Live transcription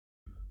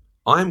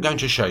I am going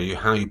to show you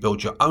how you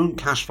build your own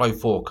cash flow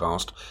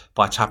forecast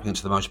by tapping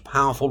into the most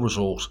powerful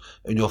resource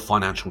in your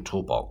financial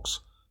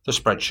toolbox, the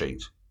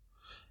spreadsheet.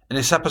 In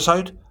this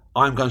episode,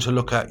 I'm going to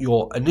look at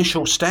your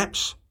initial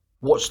steps,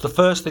 what's the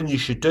first thing you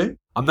should do.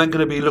 I'm then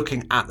going to be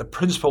looking at the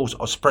principles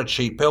of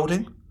spreadsheet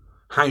building,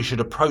 how you should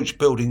approach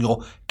building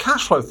your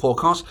cash flow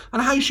forecast,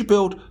 and how you should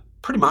build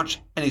pretty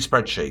much any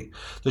spreadsheet.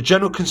 The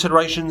general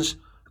considerations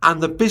and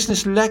the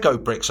business Lego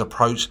bricks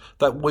approach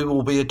that we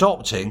will be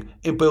adopting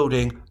in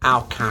building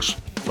our cash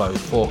flow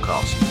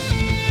forecast.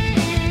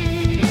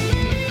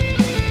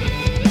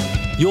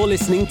 You're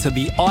listening to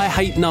the I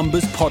Hate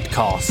Numbers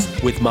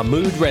podcast with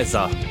Mahmood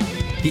Reza.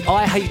 The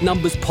I Hate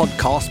Numbers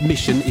podcast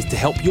mission is to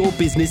help your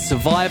business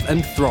survive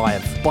and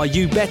thrive by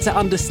you better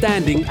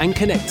understanding and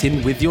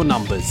connecting with your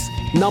numbers.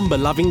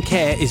 Number-loving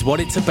care is what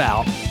it's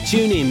about.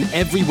 Tune in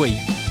every week.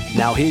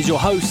 Now here's your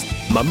host,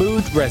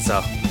 Mahmood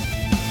Reza.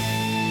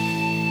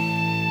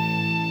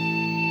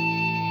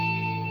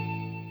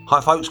 Hi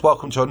folks,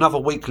 welcome to another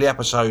weekly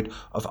episode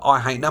of I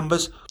Hate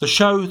Numbers, the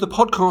show, the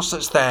podcast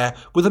that's there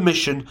with a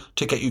mission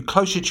to get you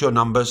closer to your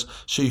numbers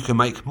so you can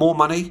make more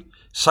money,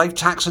 save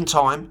tax and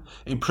time,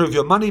 improve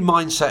your money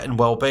mindset and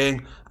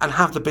well-being, and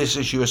have the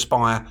business you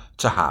aspire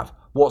to have.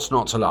 What's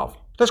not to love?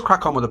 Let's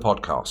crack on with the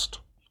podcast.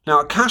 Now,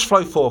 a cash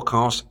flow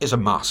forecast is a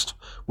must,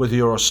 whether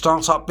you're a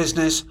startup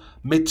business,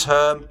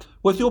 mid-term,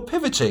 whether you're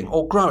pivoting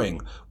or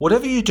growing.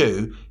 Whatever you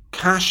do,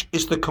 cash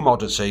is the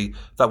commodity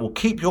that will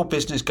keep your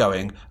business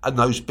going and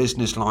those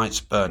business lights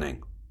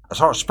burning. As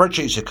far as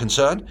spreadsheets are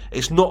concerned,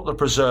 it's not the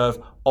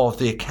preserve of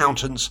the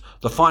accountants,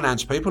 the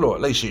finance people, or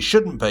at least it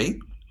shouldn't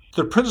be.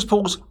 The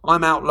principles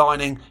I'm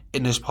outlining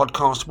in this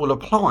podcast will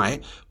apply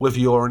whether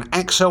you're an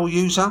Excel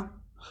user,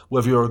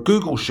 whether you're a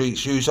Google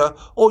Sheets user,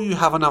 or you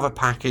have another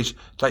package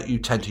that you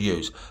tend to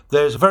use.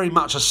 There's very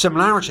much a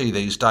similarity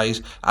these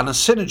days and a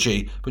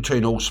synergy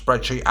between all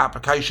spreadsheet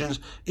applications.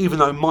 Even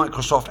though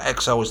Microsoft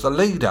Excel is the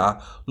leader,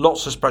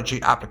 lots of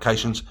spreadsheet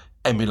applications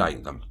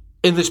emulate them.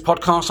 In this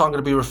podcast, I'm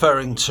going to be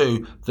referring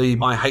to the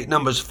I Hate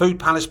Numbers Food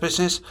Palace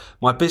business,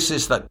 my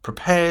business that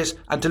prepares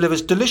and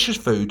delivers delicious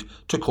food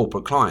to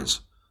corporate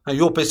clients. Now,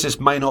 your business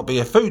may not be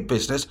a food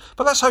business,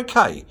 but that's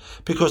okay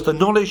because the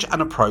knowledge and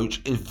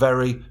approach is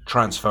very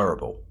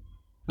transferable.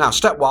 Now,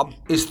 step one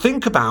is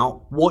think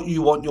about what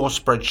you want your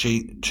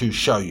spreadsheet to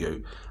show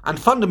you. And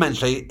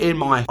fundamentally, in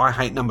my I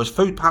Hate Numbers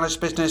Food Palace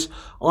business,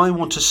 I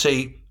want to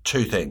see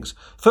two things.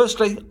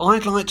 Firstly,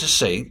 I'd like to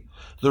see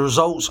the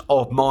results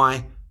of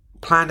my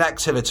planned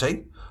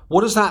activity.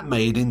 What does that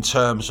mean in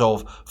terms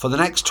of, for the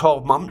next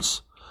 12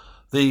 months,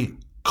 the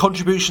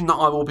contribution that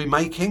I will be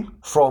making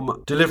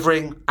from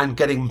delivering and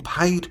getting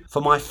paid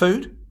for my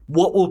food?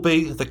 What will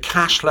be the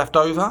cash left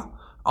over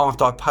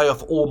after I pay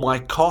off all my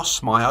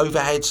costs, my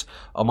overheads,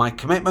 or my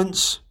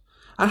commitments?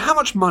 And how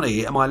much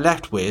money am I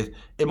left with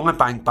in my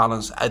bank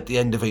balance at the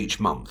end of each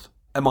month?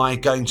 Am I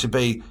going to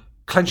be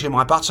clenching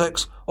my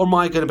buttocks, or am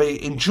I going to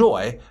be in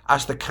joy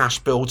as the cash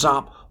builds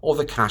up or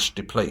the cash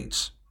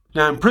depletes?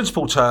 Now, in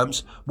principle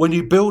terms, when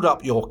you build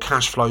up your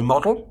cash flow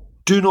model,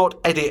 do not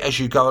edit as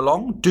you go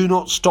along. Do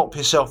not stop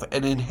yourself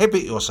and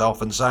inhibit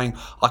yourself and saying,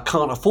 I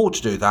can't afford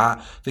to do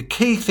that. The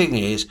key thing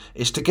is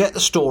to get the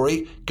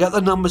story, get the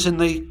numbers in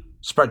the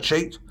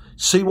spreadsheet,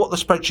 see what the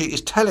spreadsheet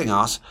is telling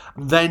us,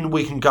 then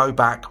we can go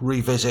back,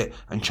 revisit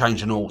and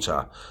change and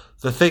alter.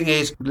 The thing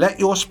is, let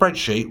your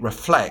spreadsheet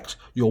reflect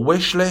your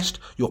wish list,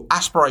 your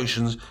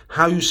aspirations,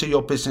 how you see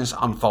your business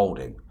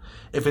unfolding.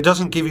 If it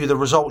doesn't give you the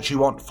results you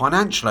want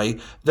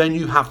financially, then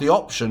you have the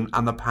option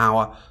and the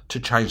power to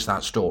change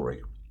that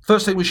story.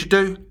 First thing we should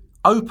do,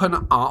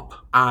 open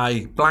up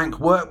a blank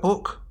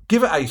workbook,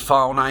 give it a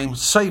file name,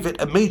 save it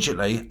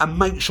immediately, and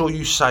make sure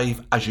you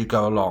save as you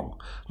go along.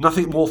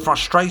 Nothing more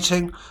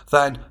frustrating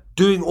than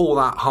doing all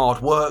that hard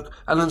work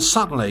and then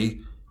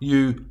suddenly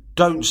you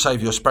don't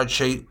save your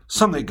spreadsheet,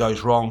 something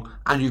goes wrong,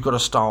 and you've got to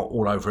start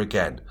all over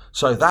again.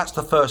 So that's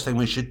the first thing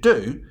we should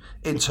do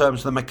in terms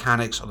of the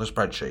mechanics of the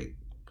spreadsheet.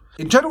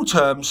 In general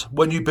terms,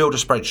 when you build a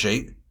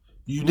spreadsheet,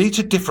 you need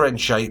to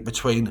differentiate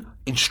between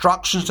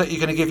instructions that you're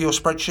going to give your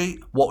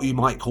spreadsheet, what you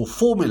might call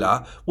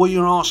formula, where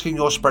you're asking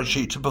your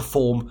spreadsheet to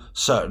perform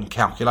certain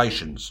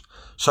calculations.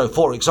 So,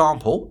 for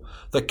example,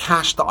 the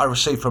cash that I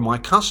receive from my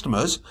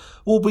customers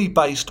will be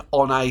based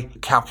on a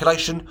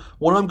calculation,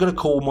 what I'm going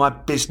to call my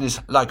business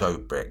Lego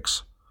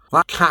bricks.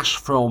 That cash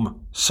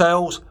from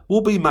sales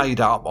will be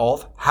made up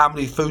of how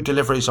many food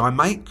deliveries I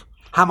make,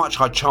 how much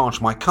I charge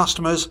my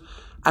customers,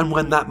 and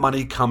when that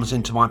money comes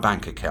into my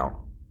bank account.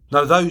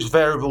 Now, those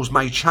variables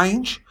may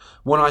change.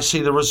 When I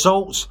see the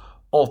results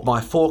of my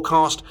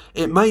forecast,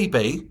 it may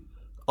be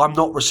I'm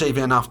not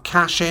receiving enough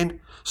cash in,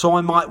 so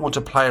I might want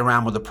to play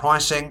around with the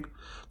pricing,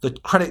 the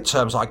credit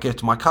terms I give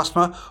to my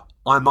customer.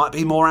 I might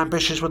be more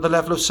ambitious with the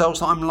level of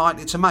sales that I'm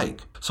likely to make.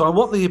 So I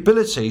want the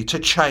ability to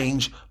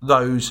change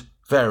those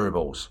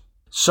variables.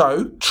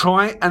 So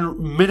try and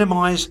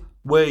minimize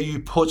where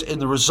you put in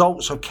the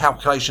results of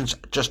calculations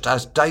just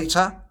as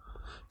data.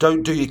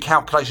 Don't do your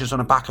calculations on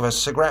the back of a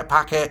cigarette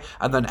packet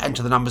and then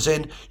enter the numbers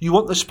in. You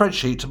want the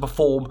spreadsheet to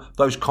perform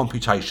those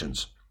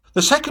computations.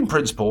 The second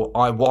principle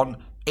I want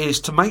is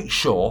to make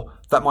sure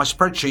that my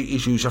spreadsheet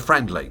is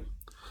user-friendly.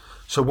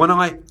 So when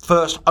I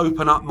first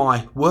open up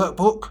my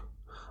workbook,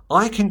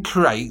 I can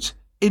create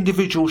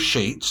individual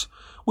sheets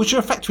which are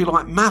effectively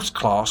like maths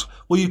class,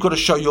 where you've got to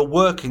show your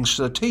workings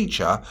to the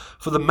teacher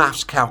for the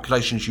maths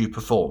calculations you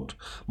performed.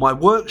 My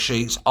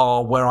worksheets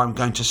are where I'm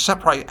going to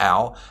separate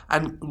out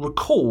and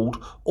record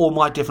all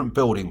my different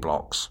building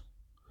blocks.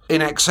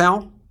 In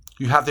Excel,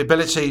 you have the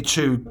ability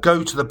to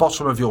go to the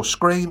bottom of your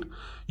screen,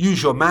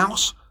 use your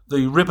mouse,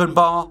 the ribbon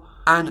bar,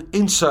 and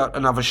insert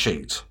another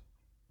sheet.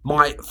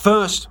 My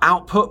first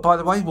output, by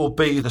the way, will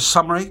be the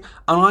summary,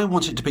 and I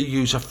want it to be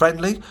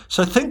user-friendly.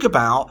 So think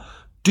about,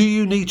 do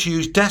you need to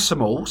use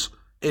decimals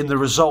in the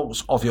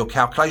results of your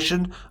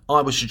calculation?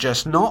 I would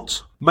suggest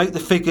not. Make the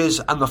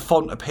figures and the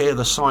font appear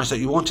the size that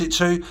you want it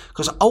to,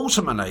 because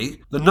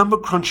ultimately the number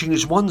crunching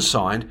is one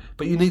side,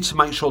 but you need to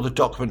make sure the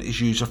document is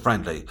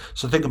user-friendly.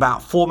 So think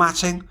about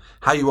formatting,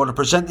 how you want to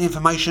present the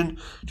information.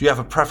 Do you have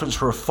a preference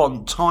for a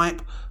font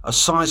type, a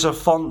size of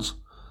font?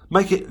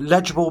 Make it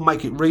legible,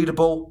 make it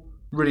readable.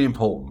 Really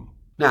important.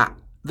 Now,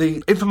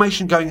 the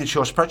information going into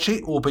your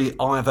spreadsheet will be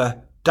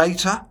either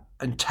data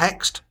and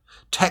text.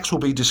 Text will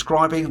be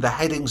describing the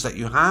headings that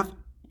you have.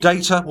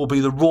 Data will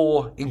be the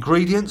raw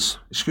ingredients,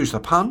 excuse the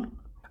pun.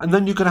 And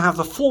then you're going to have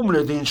the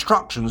formula, the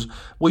instructions,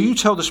 where you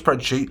tell the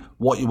spreadsheet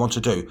what you want to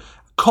do.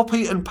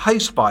 Copy and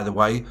paste, by the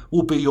way,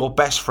 will be your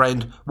best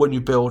friend when you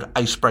build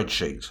a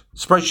spreadsheet.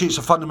 Spreadsheets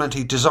are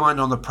fundamentally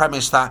designed on the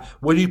premise that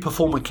when you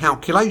perform a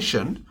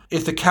calculation,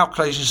 if the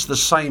calculation is the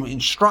same in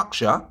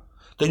structure,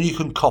 then you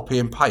can copy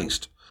and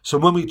paste. So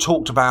when we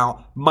talked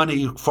about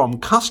money from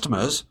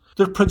customers,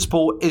 the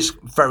principle is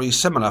very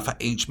similar for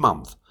each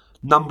month.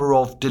 Number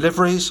of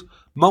deliveries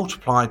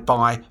multiplied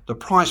by the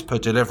price per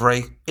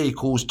delivery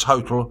equals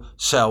total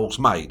sales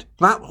made.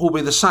 That will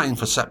be the same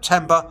for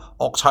September,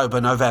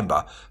 October,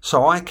 November.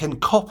 So I can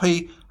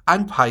copy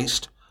and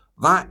paste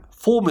that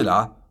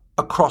formula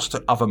across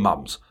to other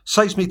months.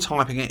 Saves me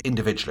typing it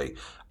individually.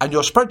 And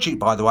your spreadsheet,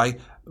 by the way,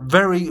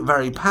 very,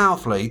 very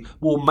powerfully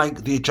will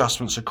make the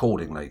adjustments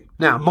accordingly.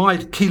 Now, my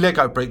key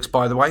Lego bricks,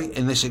 by the way,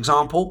 in this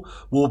example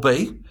will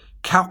be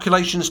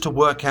calculations to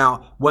work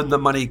out when the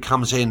money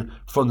comes in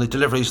from the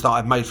deliveries that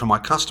I've made from my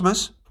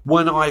customers,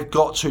 when I've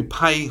got to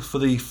pay for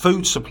the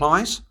food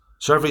supplies.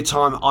 So every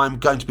time I'm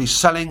going to be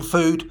selling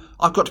food,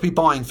 I've got to be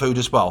buying food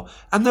as well.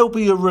 And there'll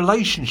be a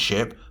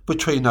relationship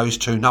between those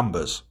two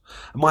numbers.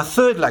 And my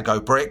third Lego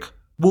brick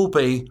will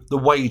be the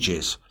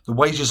wages. The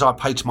wages I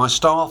pay to my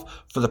staff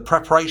for the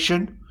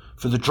preparation,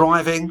 for the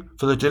driving,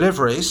 for the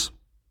deliveries.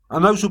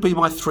 And those will be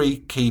my three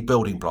key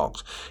building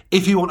blocks.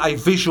 If you want a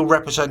visual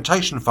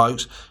representation,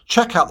 folks,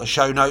 check out the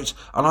show notes,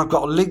 and I've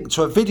got a link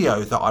to a video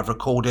that I've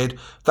recorded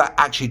that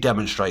actually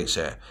demonstrates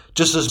it.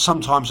 Just as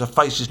sometimes a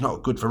face is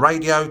not good for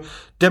radio,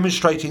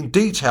 demonstrating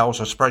details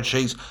of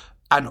spreadsheets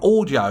and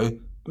audio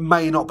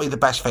may not be the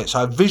best fit.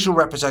 So a visual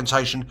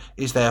representation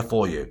is there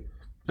for you.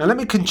 Now let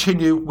me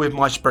continue with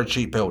my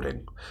spreadsheet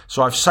building.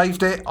 So I've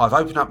saved it, I've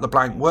opened up the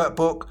blank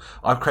workbook,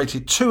 I've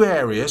created two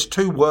areas,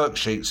 two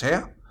worksheets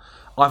here.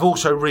 I've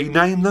also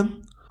renamed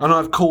them, and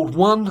I've called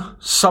one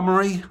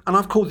summary, and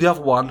I've called the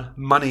other one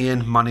money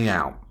in, money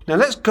out. Now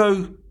let's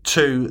go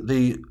to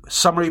the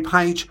summary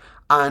page,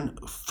 and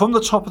from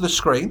the top of the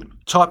screen,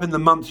 type in the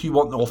month you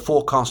want your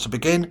forecast to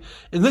begin.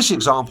 In this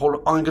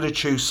example, I'm going to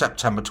choose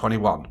September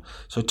 21.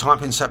 So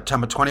type in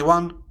September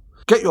 21,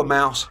 get your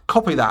mouse,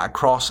 copy that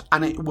across,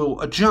 and it will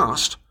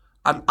adjust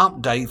and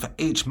update for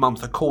each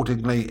month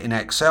accordingly in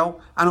Excel,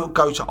 and it will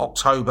go to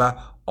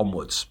October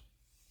onwards.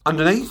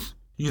 Underneath,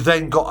 you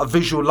then got a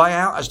visual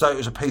layout as though it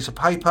was a piece of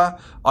paper.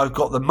 I've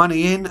got the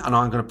money in, and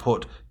I'm going to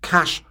put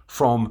cash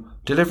from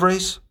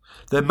deliveries.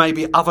 There may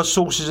be other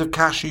sources of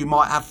cash you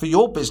might have for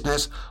your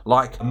business,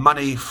 like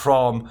money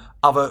from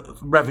other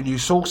revenue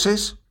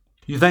sources.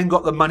 You then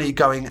got the money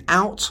going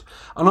out,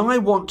 and I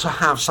want to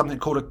have something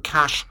called a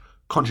cash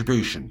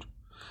contribution.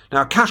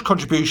 Now, cash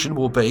contribution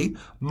will be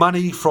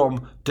money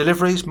from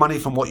deliveries, money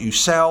from what you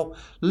sell,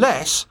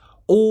 less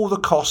all the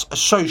costs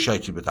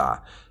associated with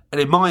that. And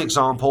in my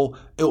example,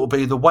 it will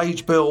be the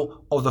wage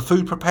bill of the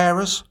food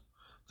preparers,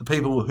 the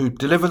people who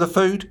deliver the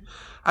food,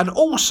 and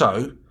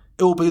also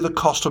it will be the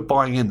cost of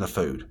buying in the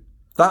food.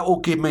 That will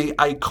give me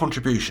a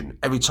contribution.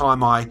 Every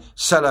time I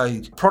sell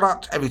a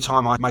product, every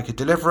time I make a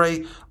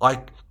delivery,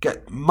 I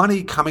get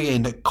money coming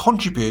in that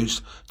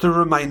contributes to the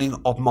remaining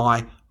of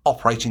my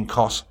operating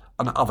costs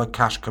and other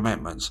cash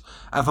commitments.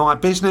 And for my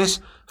business,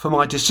 for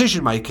my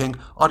decision making,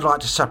 I'd like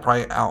to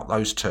separate out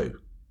those two.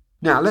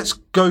 Now let's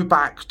go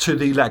back to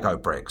the Lego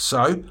bricks.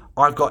 So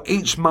I've got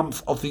each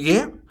month of the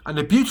year, and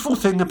the beautiful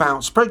thing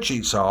about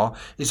spreadsheets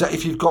is that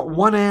if you've got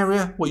one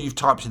area where you've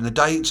typed in the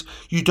dates,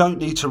 you don't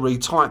need to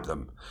retype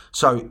them.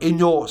 So in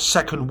your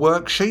second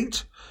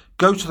worksheet,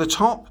 go to the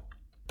top.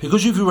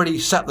 Because you've already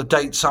set the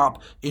dates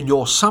up in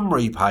your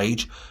summary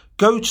page,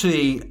 go to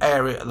the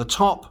area at the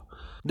top.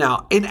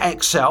 Now in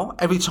Excel,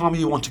 every time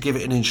you want to give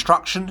it an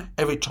instruction,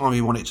 every time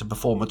you want it to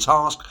perform a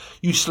task,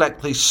 you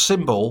select the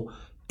symbol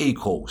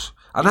equals.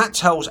 And that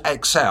tells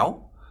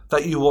Excel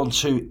that you want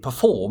to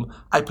perform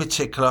a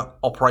particular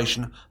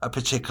operation, a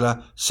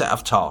particular set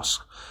of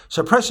tasks.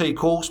 So press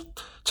equals,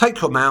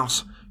 take your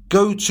mouse,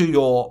 go to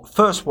your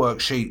first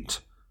worksheet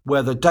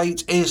where the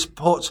date is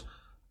put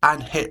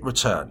and hit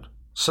return.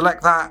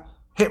 Select that,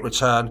 hit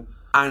return,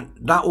 and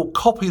that will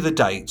copy the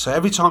date. So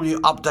every time you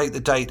update the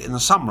date in the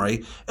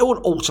summary, it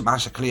will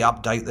automatically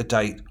update the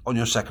date on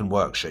your second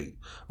worksheet.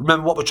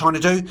 Remember, what we're trying to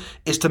do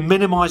is to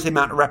minimize the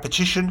amount of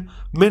repetition,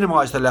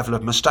 minimize the level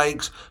of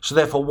mistakes, so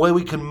therefore where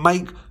we can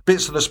make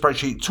bits of the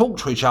spreadsheet talk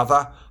to each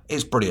other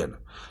is brilliant.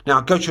 Now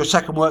go to your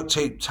second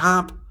worksheet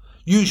tab,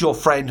 use your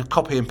friend,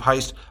 copy and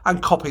paste,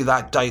 and copy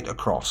that date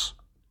across.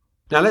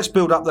 Now let's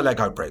build up the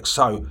Lego bricks.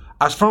 So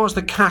as far as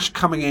the cash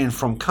coming in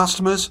from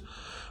customers,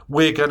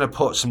 we're going to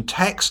put some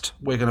text.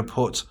 We're going to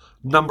put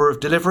number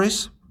of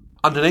deliveries.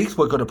 Underneath,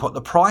 we're going to put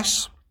the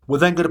price. We're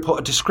then going to put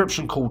a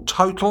description called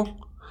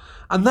total.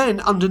 And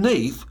then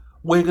underneath,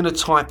 we're going to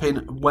type in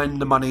when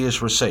the money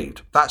is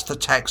received. That's the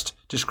text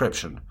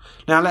description.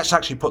 Now let's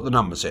actually put the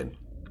numbers in.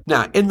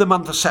 Now, in the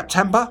month of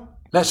September,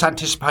 let's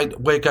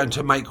anticipate we're going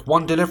to make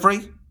one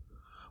delivery.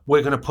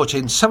 We're going to put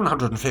in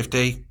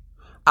 750.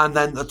 And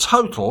then the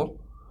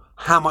total,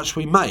 how much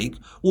we make,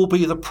 will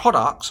be the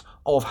product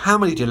of how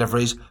many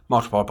deliveries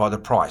multiplied by the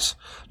price.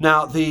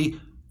 Now, the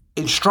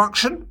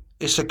instruction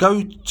is to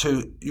go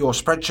to your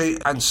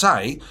spreadsheet and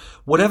say,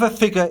 whatever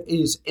figure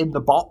is in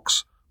the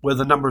box where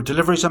the number of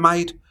deliveries are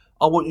made,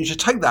 I want you to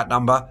take that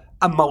number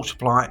and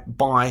multiply it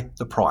by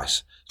the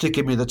price to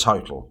give me the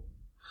total.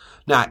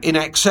 Now, in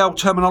Excel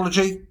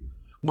terminology,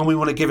 when we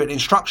want to give it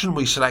instruction,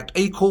 we select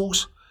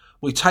equals,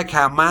 we take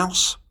our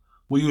mouse,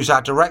 we use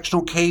our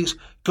directional keys,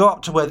 go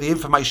up to where the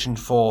information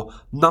for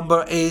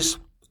number is,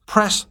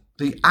 press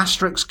the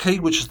asterisk key,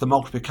 which is the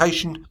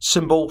multiplication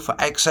symbol for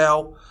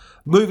Excel,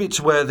 move it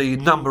to where the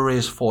number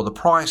is for the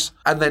price,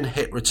 and then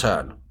hit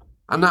return.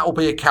 And that will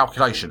be a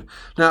calculation.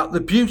 Now,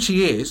 the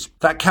beauty is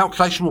that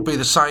calculation will be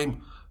the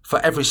same for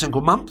every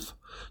single month.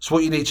 So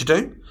what you need to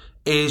do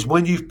is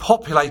when you've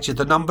populated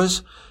the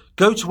numbers,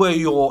 go to where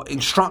your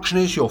instruction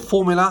is, your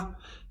formula,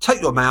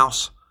 take your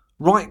mouse,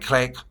 right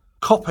click,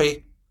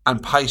 copy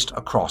and paste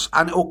across,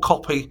 and it will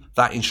copy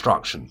that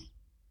instruction.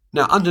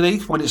 Now,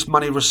 underneath, when it's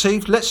money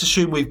received, let's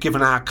assume we've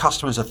given our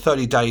customers a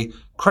 30-day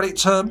credit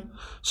term.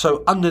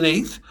 So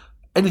underneath,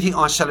 anything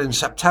I sell in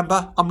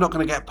September, I'm not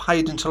going to get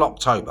paid until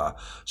October.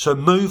 So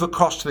move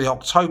across to the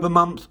October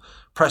month,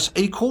 press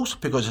equals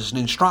because it's an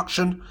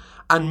instruction,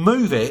 and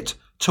move it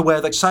to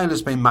where the sale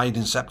has been made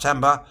in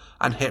September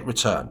and hit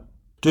return.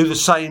 Do the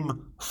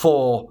same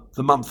for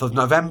the month of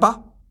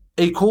November,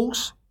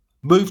 equals,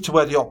 move to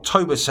where the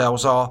October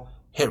sales are,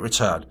 hit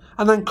return,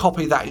 and then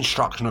copy that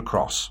instruction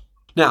across.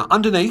 Now,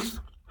 underneath,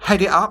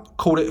 head it up,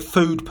 call it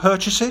food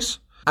purchases,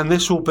 and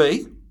this will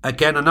be,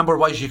 again, a number of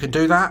ways you can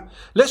do that.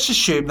 Let's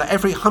assume that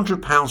every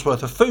 £100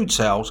 worth of food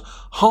sales,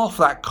 half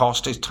that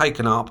cost is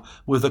taken up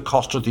with the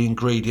cost of the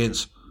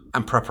ingredients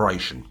and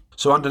preparation.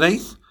 So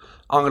underneath,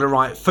 I'm going to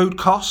write food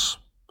costs,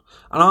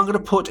 and I'm going to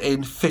put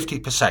in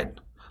 50%.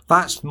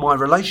 That's my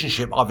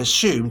relationship I've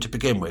assumed to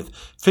begin with.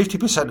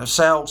 50% of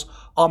sales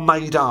are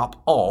made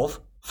up of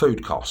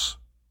food costs.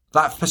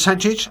 That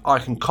percentage I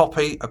can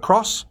copy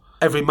across.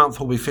 Every month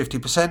will be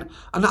 50%.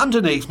 And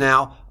underneath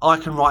now, I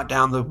can write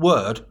down the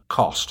word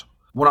cost.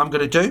 What I'm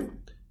going to do,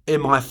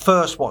 in my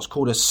first what's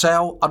called a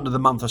cell under the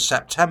month of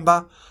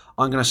September,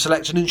 I'm going to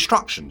select an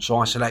instruction. So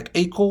I select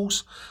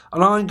equals,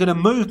 and I'm going to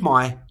move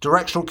my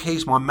directional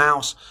keys, my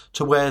mouse,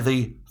 to where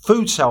the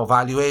food cell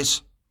value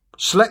is,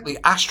 select the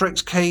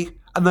asterisk key,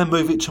 and then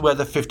move it to where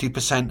the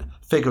 50%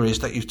 figure is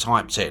that you've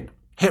typed in.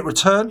 Hit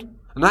return,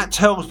 and that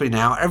tells me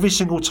now every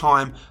single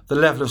time the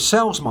level of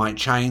sales might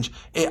change,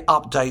 it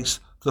updates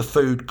the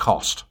food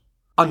cost.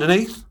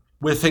 Underneath,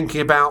 we're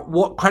thinking about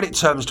what credit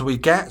terms do we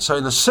get. So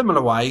in a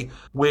similar way,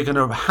 we're going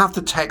to have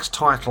the text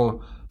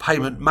title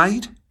payment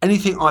made.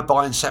 Anything I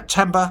buy in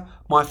September,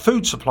 my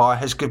food supplier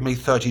has given me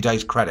 30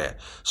 days credit.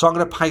 So I'm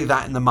going to pay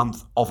that in the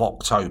month of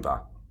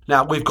October.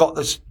 Now we've got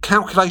this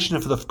calculation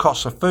for the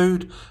cost of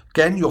food.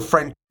 Again, your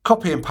friend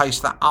copy and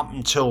paste that up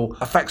until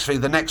effectively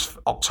the next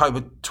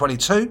October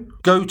 22.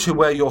 Go to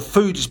where your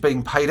food is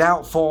being paid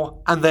out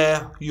for, and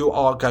there you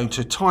are going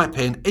to type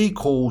in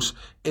equals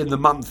in the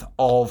month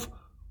of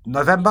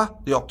November,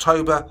 the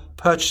October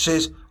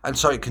purchases, and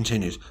so it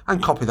continues,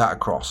 and copy that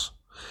across.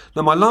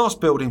 Now my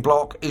last building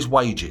block is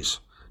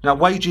wages. Now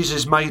wages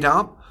is made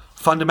up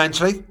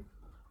fundamentally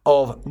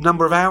of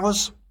number of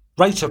hours,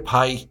 rate of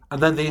pay,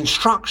 and then the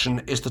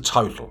instruction is the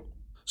total.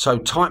 So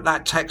type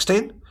that text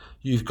in.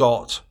 You've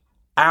got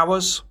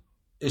hours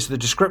is the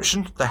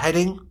description, the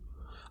heading.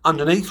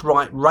 Underneath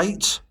write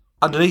rate,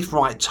 underneath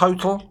write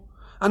total,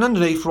 and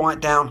underneath write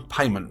down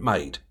payment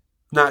made.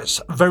 Now it's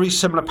a very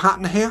similar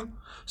pattern here.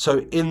 So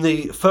in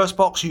the first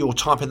box you'll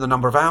type in the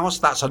number of hours.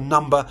 That's a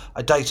number,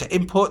 a data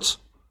input.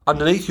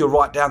 Underneath you'll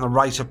write down the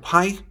rate of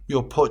pay.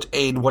 You'll put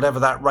in whatever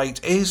that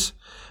rate is.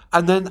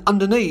 And then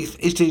underneath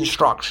is the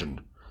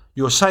instruction.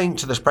 You're saying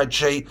to the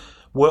spreadsheet,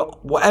 well,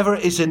 whatever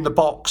is in the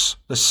box,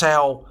 the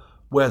cell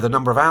where the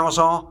number of hours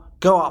are,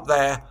 go up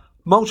there,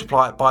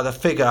 multiply it by the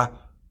figure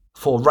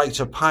for rate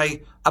of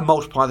pay and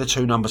multiply the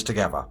two numbers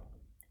together.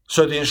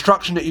 So the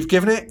instruction that you've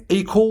given it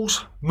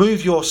equals,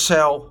 move your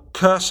cell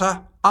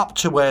cursor up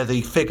to where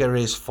the figure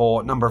is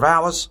for number of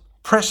hours,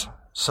 press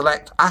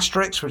select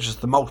asterisk, which is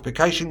the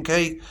multiplication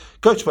key,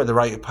 go to where the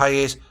rate of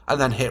pay is,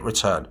 and then hit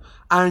return.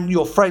 And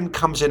your friend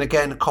comes in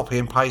again, copy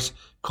and paste,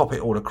 copy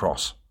it all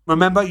across.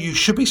 Remember, you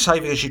should be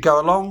saving as you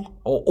go along,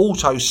 or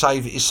auto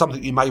save is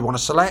something you may want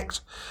to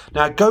select.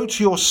 Now go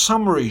to your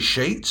summary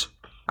sheet,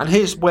 and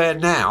here's where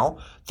now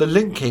the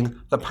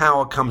linking, the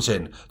power comes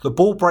in. The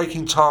ball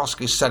breaking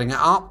task is setting it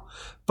up,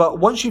 but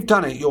once you've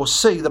done it, you'll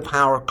see the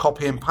power of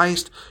copy and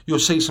paste. You'll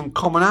see some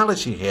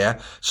commonality here,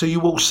 so you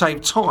will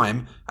save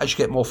time as you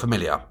get more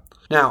familiar.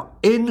 Now,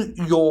 in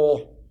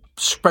your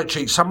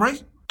spreadsheet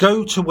summary,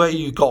 go to where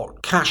you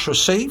got cash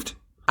received,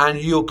 and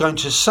you're going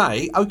to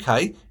say,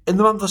 okay, in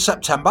the month of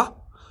September,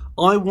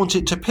 I want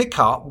it to pick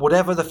up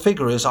whatever the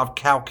figure is I've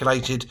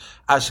calculated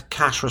as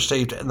cash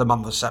received in the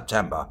month of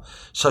September.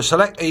 So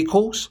select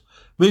equals,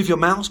 move your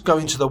mouse, go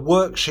into the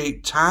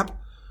worksheet tab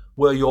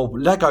where your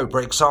Lego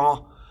bricks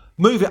are,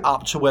 move it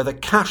up to where the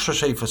cash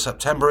received for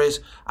September is,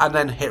 and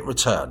then hit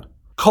return.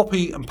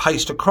 Copy and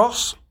paste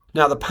across.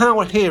 Now the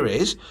power here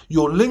is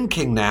you're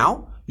linking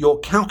now your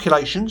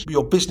calculations,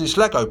 your business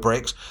Lego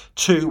bricks,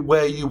 to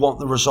where you want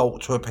the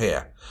result to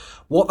appear.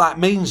 What that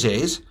means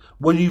is,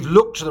 when you've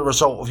looked at the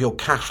result of your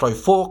cash flow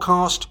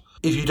forecast,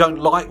 if you don't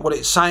like what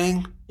it's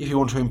saying, if you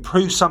want to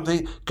improve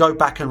something, go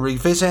back and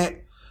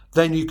revisit,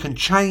 then you can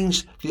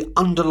change the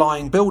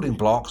underlying building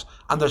blocks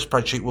and the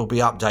spreadsheet will be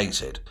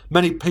updated.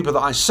 Many people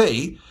that I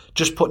see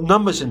just put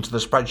numbers into the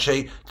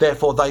spreadsheet,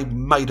 therefore they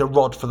made a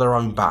rod for their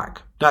own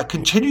back. Now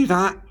continue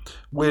that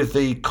with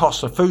the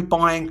cost of food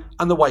buying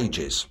and the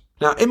wages.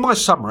 Now in my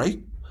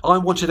summary, I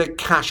wanted a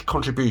cash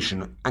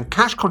contribution, and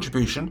cash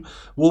contribution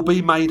will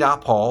be made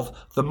up of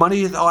the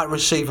money that I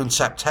receive in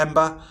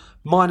September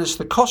minus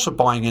the cost of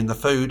buying in the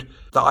food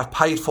that I've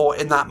paid for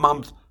in that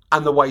month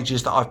and the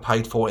wages that I've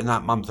paid for in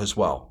that month as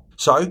well.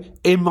 So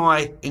in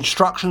my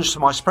instructions to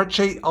my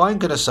spreadsheet, I'm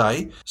going to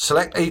say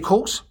select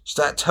equals.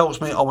 So that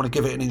tells me I want to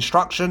give it an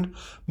instruction.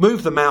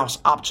 Move the mouse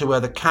up to where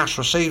the cash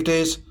received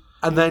is,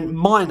 and then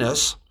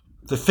minus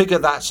the figure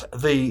that's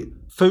the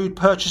food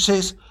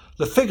purchases,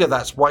 the figure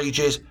that's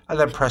wages, and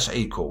then press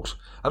equals.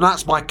 And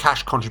that's my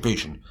cash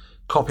contribution.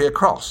 Copy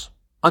across.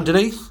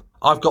 Underneath,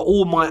 I've got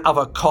all my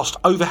other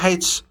cost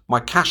overheads,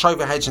 my cash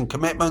overheads and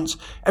commitments,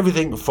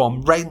 everything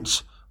from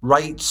rent,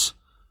 rates,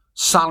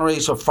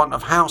 salaries of front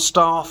of house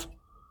staff,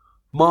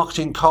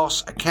 marketing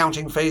costs,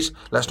 accounting fees,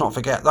 let's not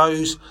forget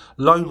those,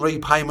 loan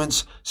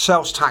repayments,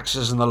 sales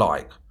taxes and the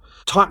like.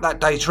 Type that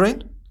data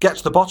in, get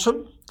to the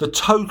bottom, the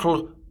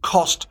total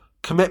cost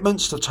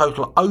commitments, the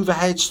total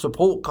overheads,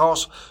 support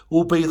costs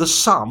will be the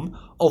sum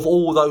of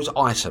all those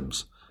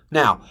items.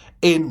 Now,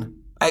 in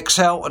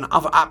Excel and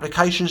other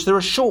applications, there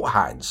are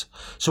shorthands.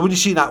 So when you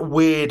see that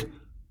weird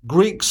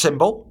Greek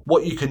symbol,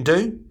 what you can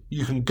do,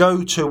 you can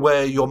go to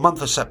where your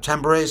month of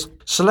September is,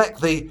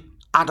 select the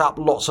add up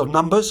lots of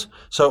numbers.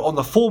 So on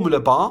the formula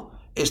bar,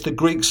 it's the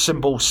Greek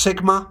symbol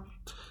sigma.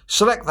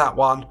 Select that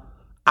one,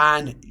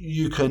 and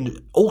you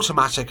can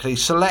automatically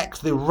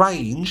select the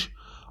range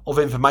of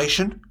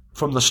information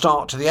from the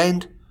start to the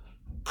end,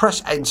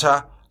 press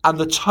enter, and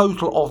the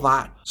total of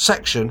that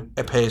section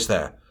appears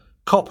there.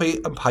 Copy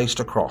and paste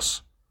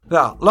across.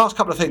 Now, last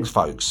couple of things,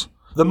 folks.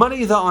 The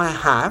money that I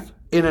have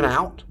in and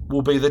out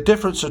will be the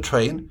difference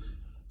between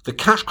the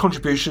cash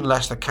contribution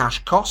less the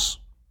cash costs.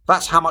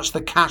 That's how much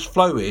the cash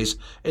flow is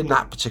in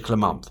that particular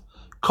month.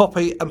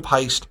 Copy and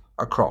paste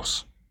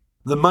across.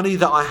 The money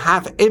that I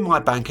have in my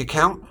bank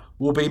account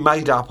will be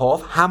made up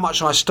of how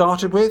much I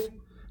started with,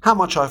 how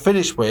much I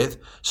finished with.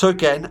 So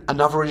again,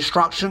 another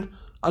instruction,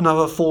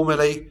 another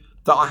formulae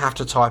that I have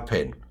to type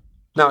in.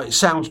 Now it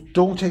sounds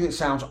daunting, it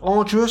sounds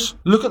arduous.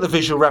 Look at the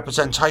visual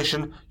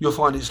representation, you'll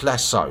find it's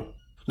less so.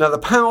 Now the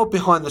power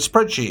behind the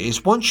spreadsheet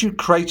is once you've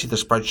created the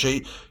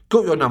spreadsheet,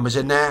 got your numbers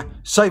in there,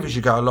 save as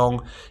you go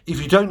along.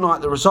 If you don't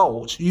like the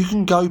results, you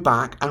can go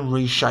back and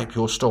reshape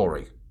your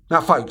story.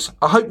 Now folks,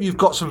 I hope you've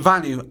got some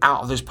value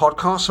out of this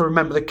podcast. So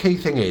remember, the key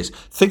thing is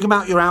think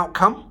about your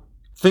outcome,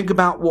 think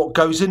about what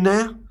goes in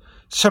there,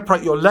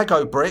 separate your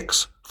Lego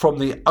bricks from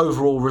the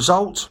overall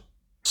result,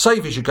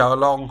 save as you go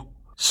along,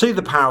 see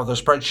the power of the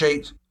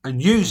spreadsheet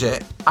and use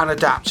it and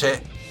adapt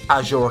it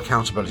as your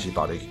accountability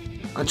buddy.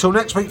 Until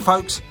next week,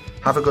 folks,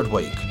 have a good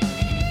week.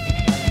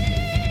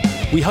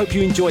 We hope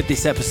you enjoyed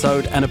this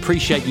episode and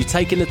appreciate you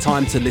taking the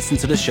time to listen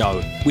to the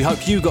show. We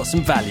hope you got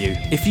some value.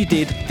 If you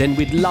did, then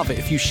we'd love it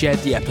if you shared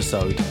the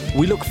episode.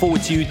 We look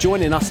forward to you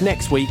joining us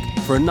next week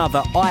for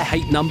another I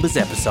Hate Numbers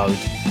episode.